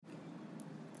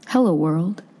Hello,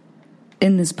 world.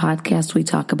 In this podcast, we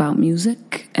talk about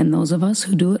music and those of us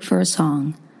who do it for a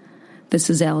song. This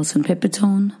is Allison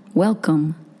Pipitone.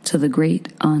 Welcome to The Great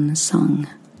Unsung.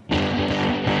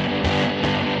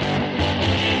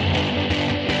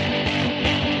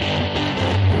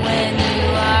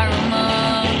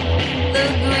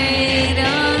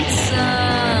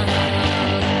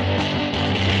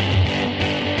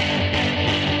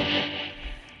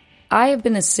 I have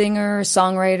been a singer,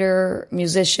 songwriter,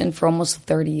 musician for almost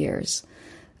 30 years.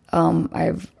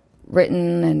 I've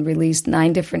written and released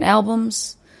 9 different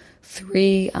albums,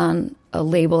 3 on a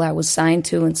label I was signed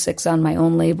to and 6 on my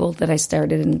own label that I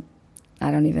started in,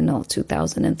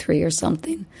 2003 or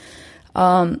something.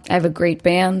 I have a great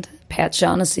band. Pat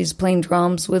Shaughnessy's playing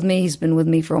drums with me. He's been with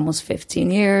me for almost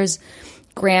 15 years.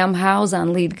 Graham Howes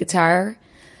on lead guitar.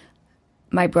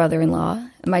 My brother-in-law,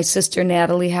 my sister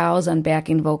Natalie Howes on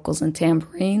backing vocals and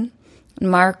tambourine,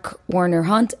 Mark Warner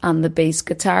Hunt on the bass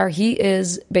guitar. He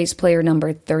is bass player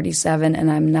number 37,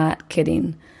 and I'm not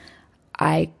kidding.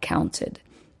 I counted.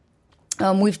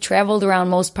 We've traveled around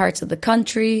most parts of the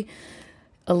country,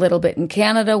 a little bit in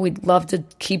Canada. We'd love to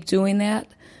keep doing that.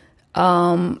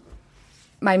 My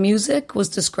music was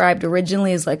described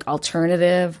originally as like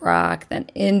alternative rock, then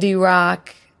indie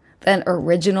rock, then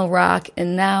original rock,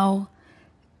 and now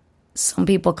some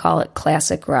people call it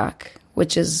classic rock,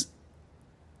 which is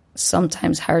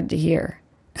sometimes hard to hear.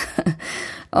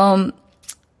 But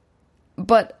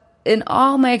in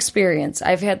all my experience,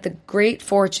 I've had the great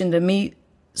fortune to meet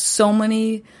so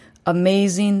many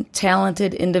amazing,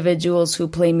 talented individuals who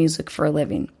play music for a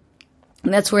living.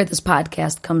 And that's where this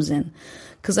podcast comes in,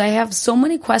 because I have so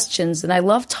many questions, and I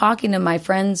love talking to my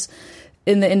friends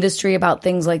in the industry about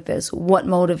things like this. What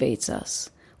motivates us?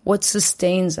 What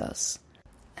sustains us?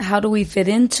 How do we fit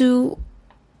into,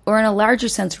 or in a larger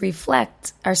sense,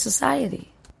 reflect our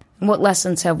society? And what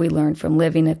lessons have we learned from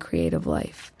living a creative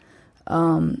life?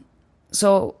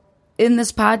 So in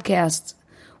this podcast,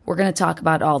 we're going to talk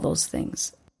about all those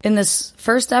things. In this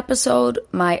first episode,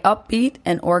 my upbeat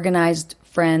and organized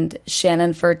friend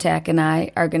Shannon Furtak and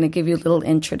I are going to give you a little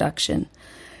introduction.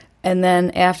 And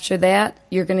then after that,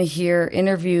 you're going to hear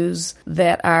interviews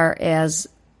that are as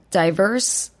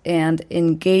diverse and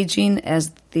engaging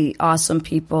as the awesome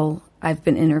people I've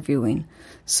been interviewing.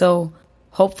 So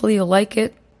hopefully you'll like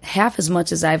it half as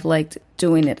much as I've liked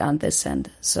doing it on this end.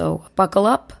 So buckle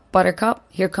up, Buttercup.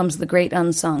 Here comes the Great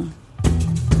Unsung.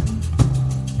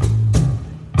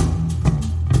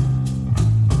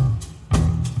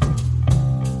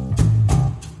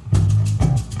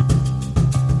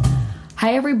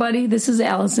 Hi, everybody. This is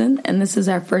Allison, and this is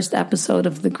our first episode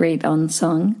of The Great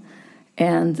Unsung.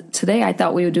 And today I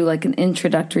thought we would do like an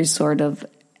introductory sort of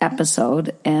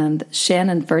episode. And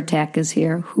Shannon Furtak is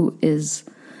here, who is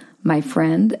my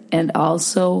friend and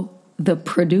also the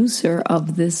producer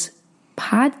of this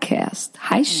podcast.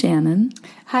 Hi, Shannon.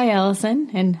 Hi,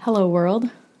 Allison, and hello, world.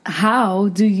 How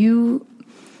do you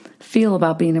feel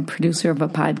about being a producer of a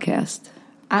podcast?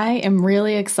 I am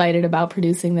really excited about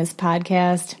producing this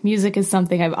podcast. Music is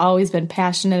something I've always been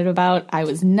passionate about. I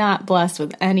was not blessed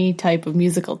with any type of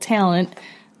musical talent,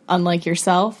 unlike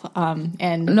yourself.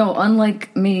 No,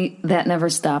 unlike me, that never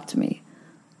stopped me.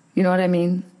 You know what I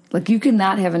mean? Like, you could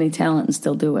not have any talent and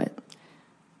still do it.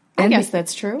 I guess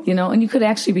that's true. You know, and you could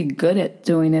actually be good at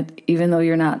doing it, even though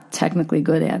you're not technically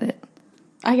good at it.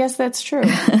 I guess that's true.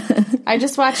 I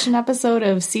just watched an episode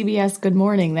of CBS Good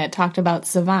Morning that talked about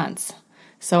savants.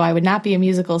 So I would not be a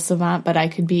musical savant, but I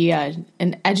could be an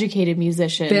educated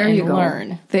musician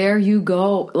learn. There you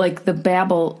go. Like the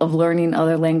babble of learning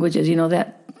other languages. You know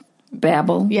that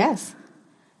babble? Yes.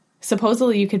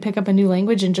 Supposedly you could pick up a new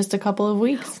language in just a couple of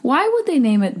weeks. Why would they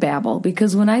name it babble?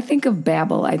 Because when I think of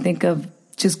babble, I think of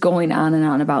just going on and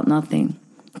on about nothing.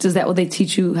 Is that what they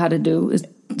teach you how to do? Is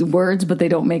words, but they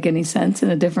don't make any sense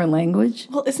in a different language?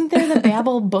 Well, isn't there the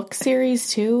Babel book series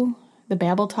too? The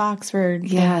Babel Talks for...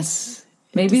 Yes.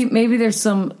 Maybe there's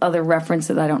some other reference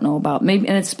that I don't know about. Maybe,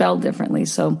 and it's spelled differently.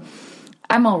 So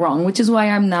I'm all wrong, which is why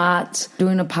I'm not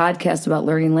doing a podcast about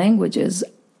learning languages.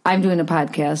 I'm doing a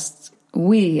podcast.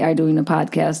 We are doing a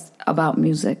podcast about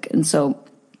music. And so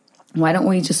why don't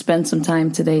we just spend some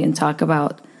time today and talk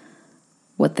about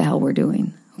what the hell we're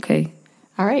doing? Okay.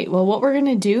 All right. Well, what we're going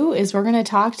to do is we're going to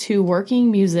talk to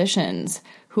working musicians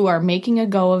who are making a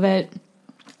go of it,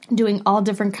 doing all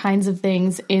different kinds of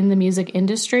things in the music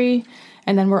industry.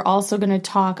 And then we're also going to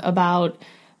talk about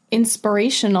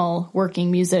inspirational working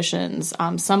musicians,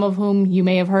 some of whom you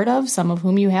may have heard of, some of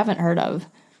whom you haven't heard of.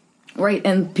 Right,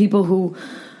 and people who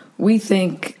we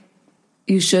think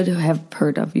you should have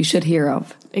heard of, you should hear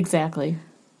of. Exactly.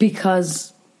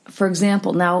 Because, for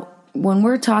example, now when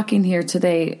we're talking here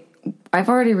today, I've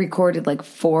already recorded like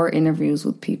 4 interviews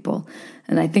with people.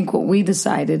 And I think what we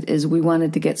decided is we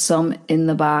wanted to get some in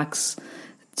the box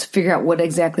to figure out what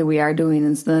exactly we are doing,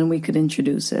 and so then we could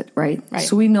introduce it, right?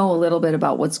 So we know a little bit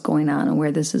about what's going on and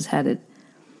where this is headed.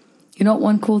 You know,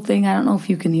 one cool thing, I don't know if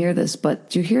you can hear this, but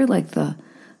do you hear like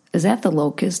is that the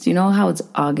locust? You know how it's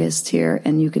August here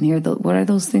and you can hear what are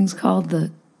those things called?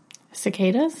 The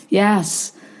cicadas?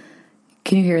 Yes.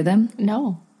 Can you hear them?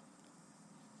 No.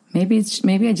 Maybe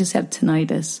I just have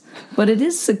tinnitus, but it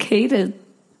is cicada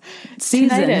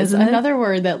season, tinnitus, isn't it? Another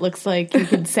word that looks like you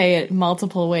could say it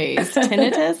multiple ways.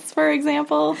 Tinnitus, for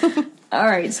example. All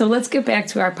right, so let's get back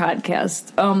to our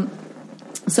podcast.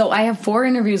 So I have 4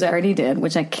 interviews I already did,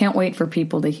 which I can't wait for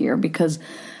people to hear, because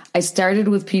I started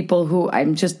with people who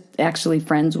I'm just actually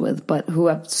friends with, but who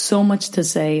have so much to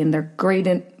say, and they're great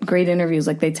interviews.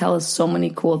 Like, they tell us so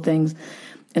many cool things,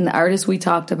 and the artists we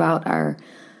talked about are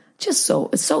just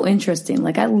it's so interesting.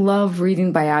 Like, I love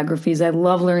reading biographies. I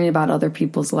love learning about other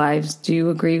people's lives. Do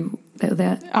you agree with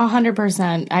that?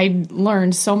 100%. I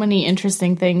learned so many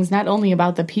interesting things, not only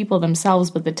about the people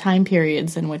themselves, but the time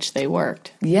periods in which they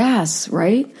worked. Yes,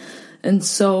 right? And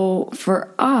so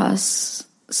for us,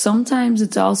 sometimes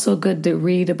it's also good to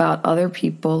read about other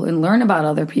people and learn about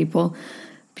other people,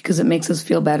 because it makes us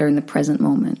feel better in the present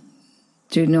moment.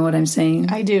 Do you know what I'm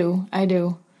saying? I do.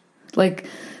 Like,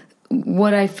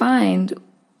 what I find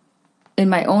in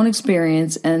my own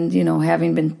experience, and, you know,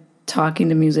 having been talking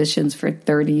to musicians for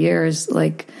 30 years,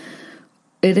 like,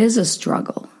 it is a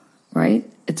struggle, right?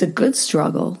 It's a good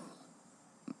struggle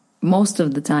most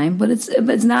of the time, but it's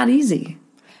not easy.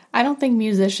 I don't think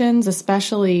musicians,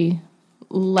 especially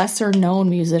lesser known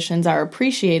musicians, are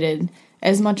appreciated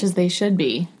as much as they should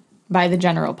be by the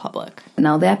general public.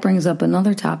 Now that brings up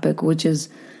another topic, which is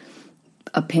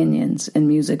opinions in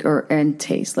music and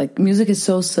taste. Like, music is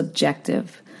so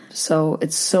subjective. So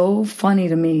it's so funny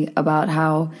to me about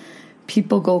how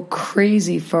people go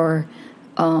crazy for,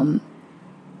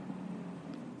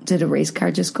 did a race car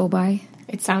just go by?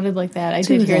 It sounded like that. I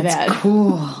did hear that.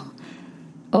 Cool.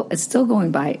 Oh, it's still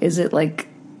going by. Is it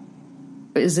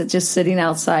just sitting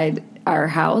outside our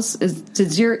house? Is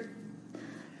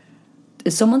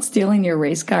someone stealing your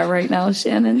race car right now,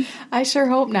 Shannon? I sure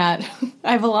hope not.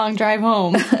 I have a long drive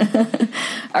home.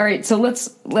 All right, so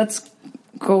let's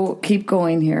keep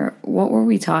going here. What were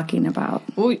we talking about?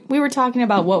 We were talking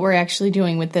about what we're actually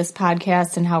doing with this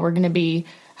podcast and how we're going to be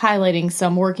highlighting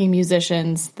some working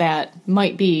musicians that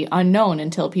might be unknown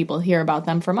until people hear about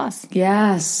them from us.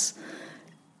 Yes.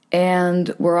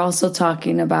 And we're also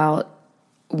talking about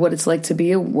what it's like to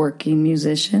be a working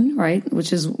musician, right?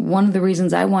 Which is one of the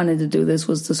reasons I wanted to do this,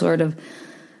 was to sort of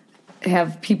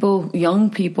have young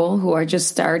people who are just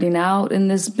starting out in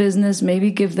this business,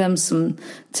 maybe give them some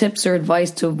tips or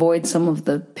advice to avoid some of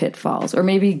the pitfalls, or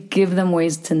maybe give them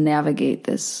ways to navigate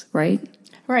this, right?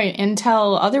 Right, and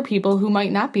tell other people who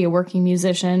might not be a working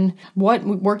musician what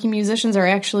working musicians are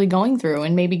actually going through,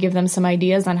 and maybe give them some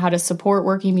ideas on how to support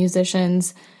working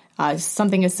musicians.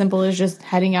 Something as simple as just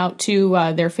heading out to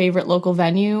their favorite local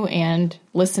venue and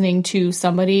listening to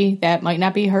somebody that might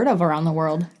not be heard of around the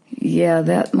world. Yeah,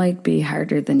 that might be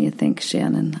harder than you think,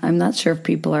 Shannon. I'm not sure if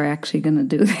people are actually going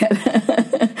to do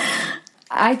that.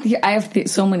 I have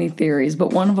so many theories,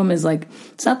 but one of them is, like,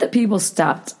 it's not that people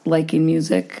stopped liking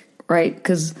music, right?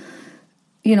 Because,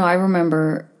 you know, I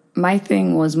remember my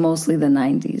thing was mostly the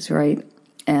 90s, right?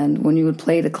 And when you would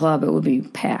play at a club, it would be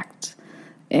packed.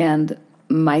 And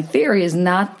my theory is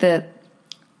not that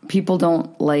people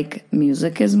don't like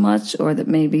music as much, or that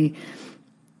maybe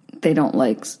they don't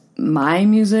like my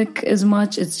music as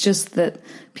much. It's just that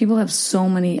people have so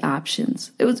many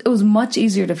options. It was much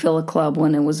easier to fill a club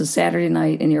when it was a Saturday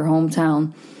night in your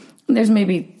hometown. And there's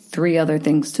maybe 3 other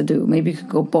things to do. Maybe you could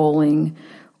go bowling,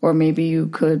 or maybe you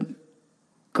could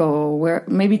go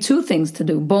maybe 2 things to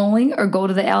do: bowling or go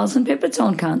to the Alison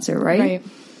Pipitone concert, right? Right.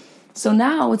 So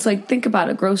now it's like, think about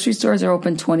it. Grocery stores are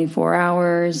open 24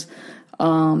 hours.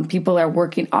 People are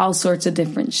working all sorts of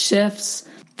different shifts.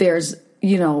 There's,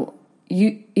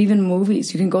 even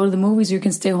movies. You can go to the movies, or you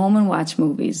can stay home and watch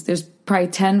movies. There's probably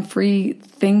 10 free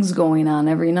things going on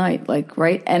every night. Like,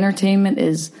 right? Entertainment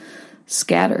is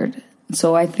scattered.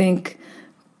 So I think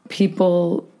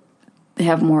people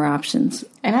have more options.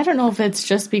 And I don't know if it's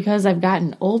just because I've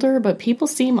gotten older, but people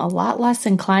seem a lot less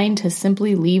inclined to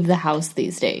simply leave the house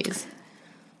these days.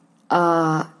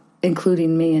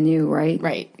 Including me and you, right?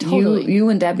 Right, totally. You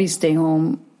and Debbie stay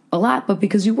home a lot, but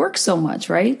because you work so much,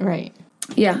 right? Right.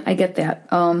 Yeah, I get that.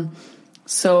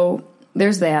 So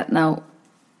there's that. Now,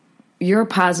 you're a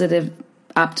positive,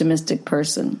 optimistic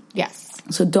person. Yes.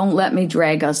 So don't let me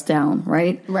drag us down,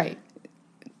 right? Right.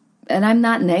 and I'm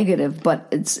not negative, but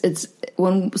it's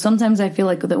when sometimes I feel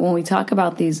like that when we talk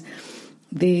about these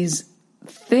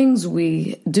things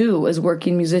we do as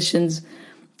working musicians,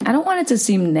 I don't want it to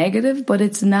seem negative, but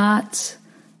it's not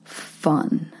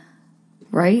fun,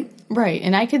 right? Right,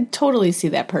 and I could totally see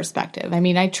that perspective. I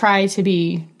mean, I try to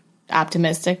be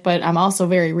optimistic, but I'm also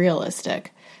very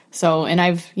realistic. So, and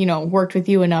I've, worked with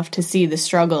you enough to see the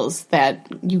struggles that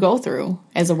you go through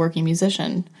as a working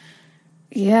musician.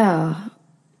 Yeah.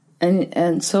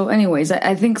 And so anyways,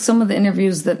 I think some of the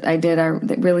interviews that I did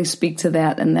that really speak to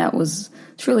that, and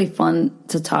it's really fun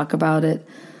to talk about it.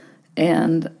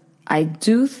 And I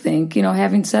do think,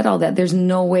 having said all that, there's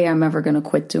no way I'm ever going to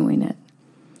quit doing it.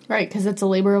 Right, because it's a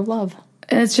labor of love.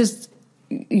 And it's just,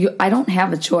 I don't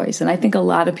have a choice. And I think a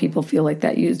lot of people feel like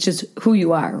that. It's just who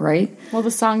you are, right? Well,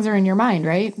 the songs are in your mind,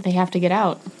 right? They have to get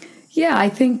out. Yeah, I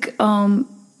think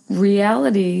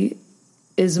reality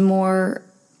is more...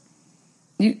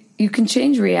 You can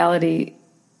change reality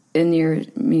in your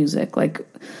music.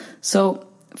 So,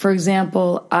 for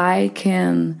example, I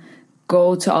can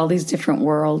go to all these different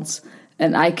worlds,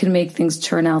 and I can make things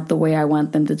turn out the way I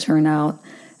want them to turn out.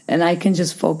 And I can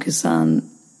just focus on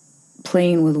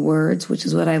playing with words, which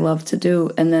is what I love to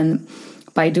do. And then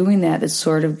by doing that, it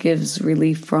sort of gives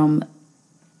relief from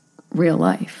real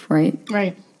life, right?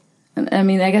 Right. And I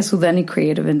mean, I guess with any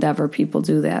creative endeavor, people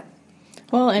do that.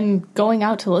 Well, and going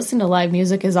out to listen to live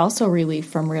music is also relief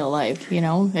from real life,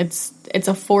 It's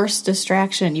a forced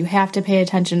distraction. You have to pay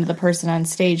attention to the person on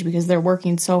stage because they're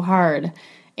working so hard.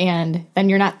 And then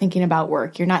you're not thinking about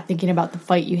work. You're not thinking about the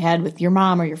fight you had with your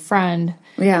mom or your friend.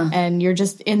 Yeah. And you're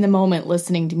just in the moment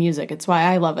listening to music. It's why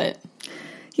I love it.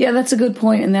 Yeah, that's a good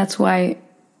point. And that's why,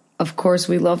 of course,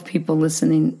 we love people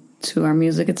listening to our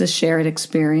music. It's a shared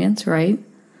experience, right?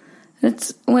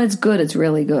 When it's good, it's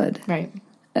really good. Right.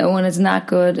 And when it's not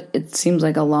good, it seems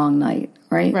like a long night,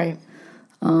 right? Right.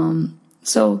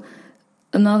 So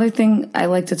another thing I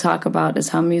like to talk about is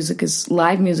how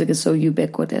live music is so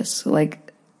ubiquitous.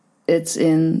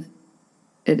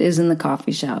 It is in the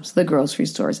coffee shops, the grocery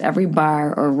stores, every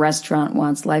bar or restaurant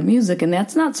wants live music. And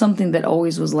that's not something that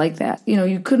always was like that.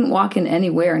 You couldn't walk in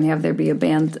anywhere and have there be a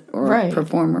band or a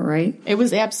performer, right? It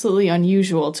was absolutely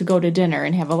unusual to go to dinner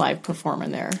and have a live performer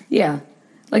there. Yeah.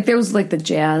 There was the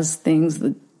jazz things,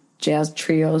 the jazz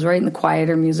trios, right? And the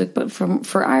quieter music. But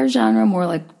for our genre, more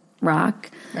like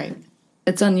rock. Right.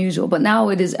 It's unusual. But now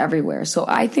it is everywhere. So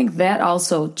I think that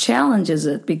also challenges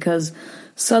it because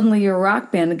suddenly you're a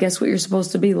rock band and guess what you're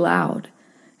supposed to be? Loud.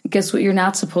 Guess what you're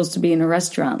not supposed to be in a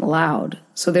restaurant? Loud.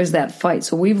 So there's that fight.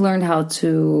 So we've learned how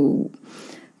to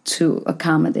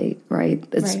accommodate, right?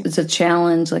 It's a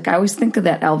challenge. I always think of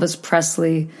that Elvis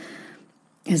Presley,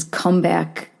 his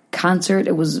comeback concert.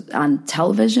 It was on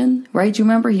television, right? Do you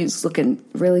remember? He was looking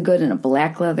really good in a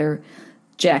black leather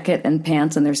jacket and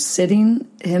pants, and they're sitting,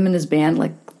 him and his band,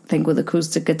 I think with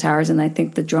acoustic guitars, and I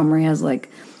think the drummer has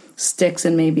sticks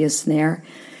and maybe a snare,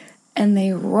 and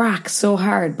they rock so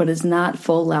hard, but it's not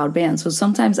full loud band. So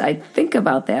sometimes I think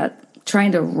about that,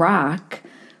 trying to rock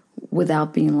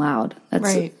without being loud.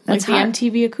 That's the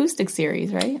MTV acoustic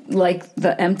series, right? Like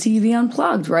the MTV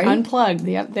Unplugged, right? Unplugged,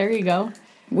 yep, there you go.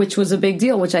 Which was a big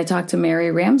deal, which I talked to Mary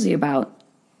Ramsey about.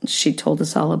 She told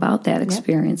us all about that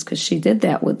experience because she did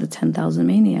that with the 10,000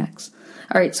 Maniacs.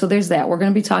 All right, so there's that. We're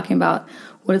going to be talking about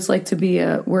what it's like to be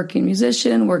a working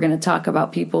musician. We're going to talk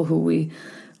about people who we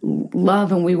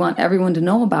love and we want everyone to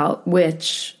know about,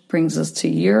 which brings us to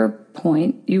your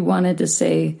point. You wanted to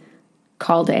say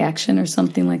call to action or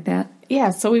something like that? Yeah,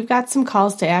 so we've got some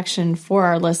calls to action for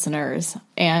our listeners,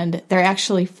 and they're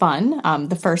actually fun.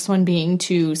 The first one being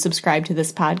to subscribe to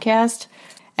this podcast,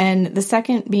 and the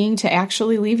second being to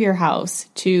actually leave your house,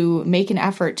 to make an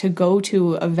effort to go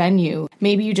to a venue.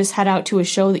 Maybe you just head out to a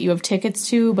show that you have tickets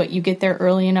to, but you get there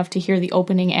early enough to hear the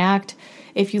opening act.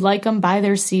 If you like them, buy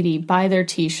their CD, buy their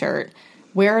t-shirt,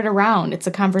 wear it around. It's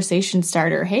a conversation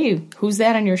starter. Hey, who's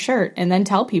that on your shirt? And then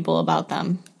tell people about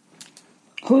them.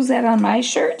 Who's that on my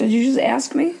shirt? Did you just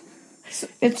ask me?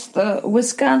 It's the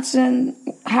Wisconsin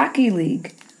Hockey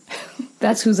League.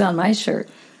 That's who's on my shirt.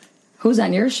 Who's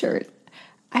on your shirt?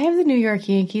 I have the New York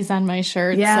Yankees on my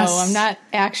shirt, yes. So I'm not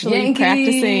actually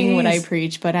practicing what I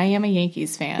preach, but I am a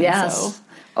Yankees fan. Yes. So.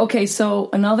 Okay,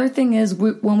 so another thing is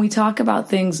when we talk about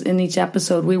things in each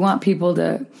episode, we want people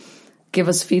to give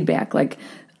us feedback. If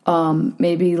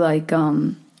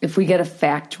we get a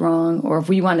fact wrong, or if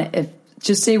we want to...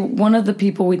 Just say one of the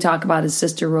people we talk about is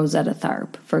Sister Rosetta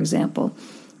Tharpe, for example.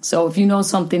 So if you know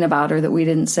something about her that we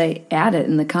didn't say, add it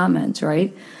in the comments,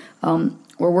 right? We're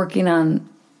working on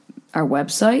our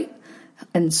website.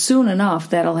 And soon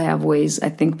enough, that'll have ways I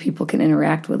think people can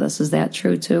interact with us. Is that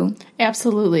true too?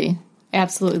 Absolutely.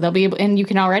 Absolutely. They'll be able, and you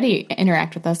can already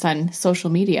interact with us on social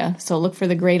media. So look for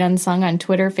The Great Unsung on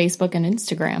Twitter, Facebook, and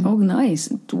Instagram. Oh, nice.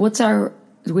 Do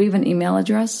we have an email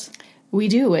address? We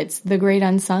do. It's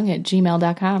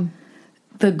thegreatunsung@gmail.com.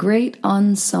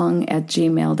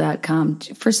 thegreatunsung@gmail.com.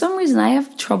 For some reason, I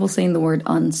have trouble saying the word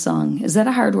unsung. Is that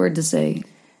a hard word to say?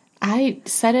 I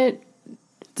said it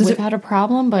without a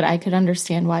problem, but I could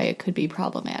understand why it could be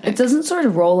problematic. It doesn't sort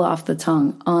of roll off the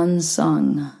tongue.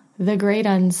 Unsung. The Great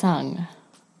Unsung.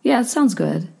 Yeah, it sounds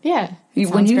good. Yeah.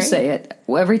 When you say it,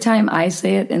 every time I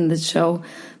say it in the show,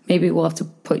 maybe we'll have to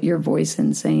put your voice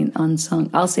in saying unsung.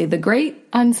 I'll say The Great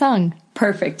Unsung.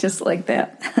 Perfect, just like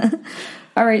that.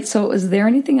 All right, so is there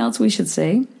anything else we should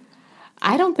say?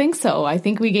 I don't think so. I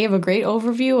think we gave a great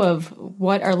overview of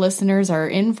what our listeners are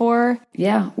in for.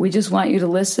 Yeah, we just want you to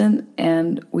listen,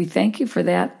 and we thank you for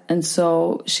that. And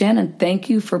so, Shannon, thank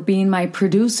you for being my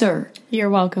producer. You're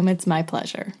welcome. It's my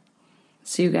pleasure.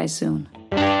 See you guys soon.